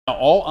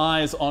All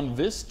eyes on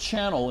this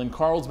channel in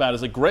Carlsbad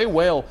as a gray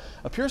whale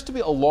appears to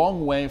be a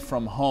long way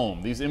from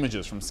home. These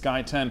images from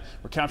Sky 10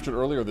 were captured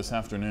earlier this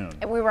afternoon.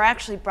 And we were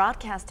actually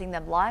broadcasting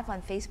them live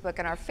on Facebook,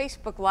 and our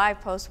Facebook Live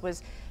post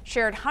was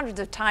shared hundreds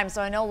of times,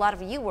 so I know a lot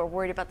of you were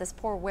worried about this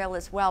poor whale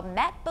as well.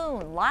 Matt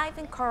Boone live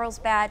in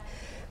Carlsbad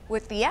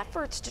with the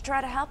efforts to try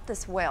to help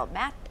this whale.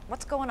 Matt,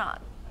 what's going on?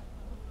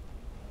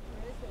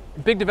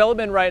 Big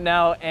development right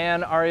now,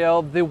 and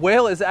Ariel, the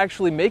whale is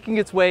actually making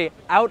its way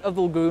out of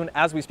the lagoon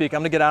as we speak. I'm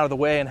gonna get out of the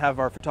way and have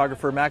our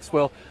photographer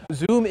Maxwell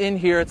zoom in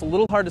here. It's a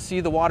little hard to see.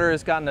 The water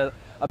has gotten a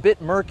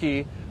bit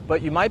murky,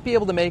 but you might be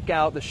able to make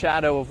out the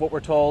shadow of what we're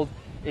told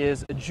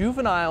is a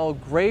juvenile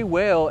gray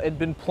whale. It had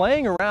been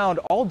playing around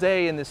all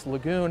day in this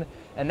lagoon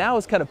and now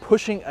is kind of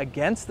pushing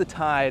against the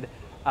tide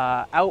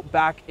out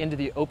back into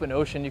the open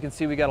ocean. You can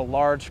see we got a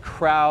large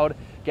crowd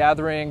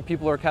gathering.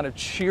 People are kind of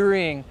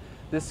cheering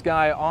this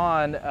guy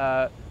on,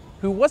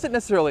 who wasn't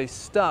necessarily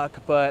stuck,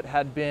 but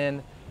had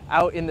been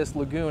out in this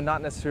lagoon,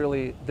 not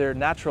necessarily their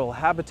natural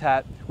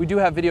habitat. We do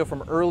have video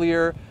from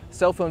earlier,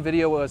 cell phone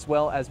video, as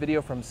well as video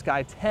from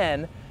Sky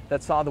 10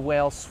 that saw the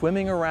whale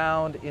swimming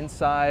around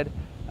inside.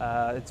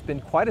 It's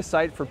been quite a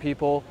sight for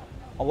people.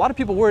 A lot of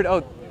people worried,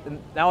 oh,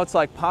 now it's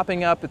like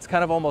popping up. It's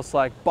kind of almost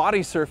like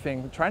body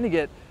surfing, trying to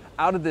get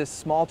out of this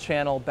small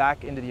channel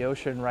back into the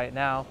ocean right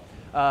now.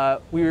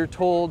 We were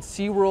told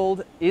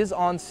SeaWorld is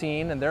on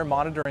scene and they're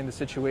monitoring the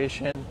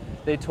situation.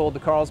 They told the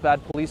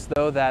Carlsbad police,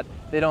 though, that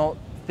they don't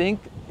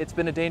think it's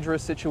been a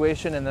dangerous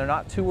situation and they're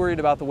not too worried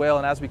about the whale.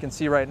 And as we can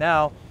see right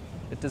now,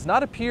 it does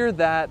not appear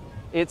that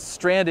it's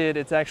stranded.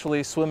 It's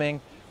actually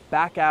swimming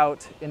back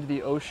out into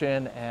the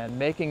ocean and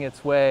making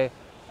its way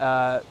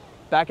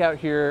back out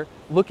here.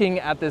 Looking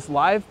at this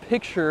live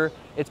picture,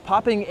 it's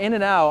popping in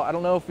and out. I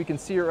don't know if we can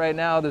see it right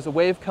now. There's a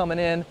wave coming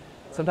in.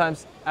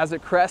 Sometimes as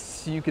it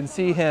crests, you can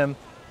see him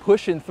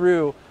pushing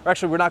through. Or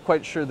actually, we're not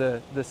quite sure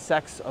the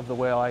sex of the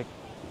whale. I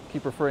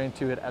keep referring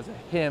to it as a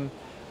him.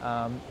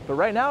 But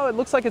right now, it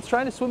looks like it's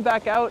trying to swim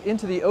back out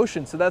into the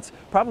ocean. So that's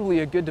probably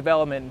a good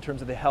development in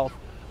terms of the health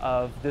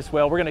of this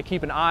whale. We're going to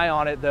keep an eye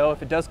on it, though,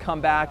 if it does come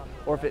back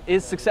or if it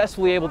is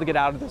successfully able to get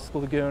out of this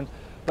lagoon.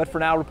 But for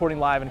now, reporting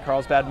live in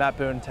Carlsbad, Matt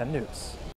Boone, 10 News.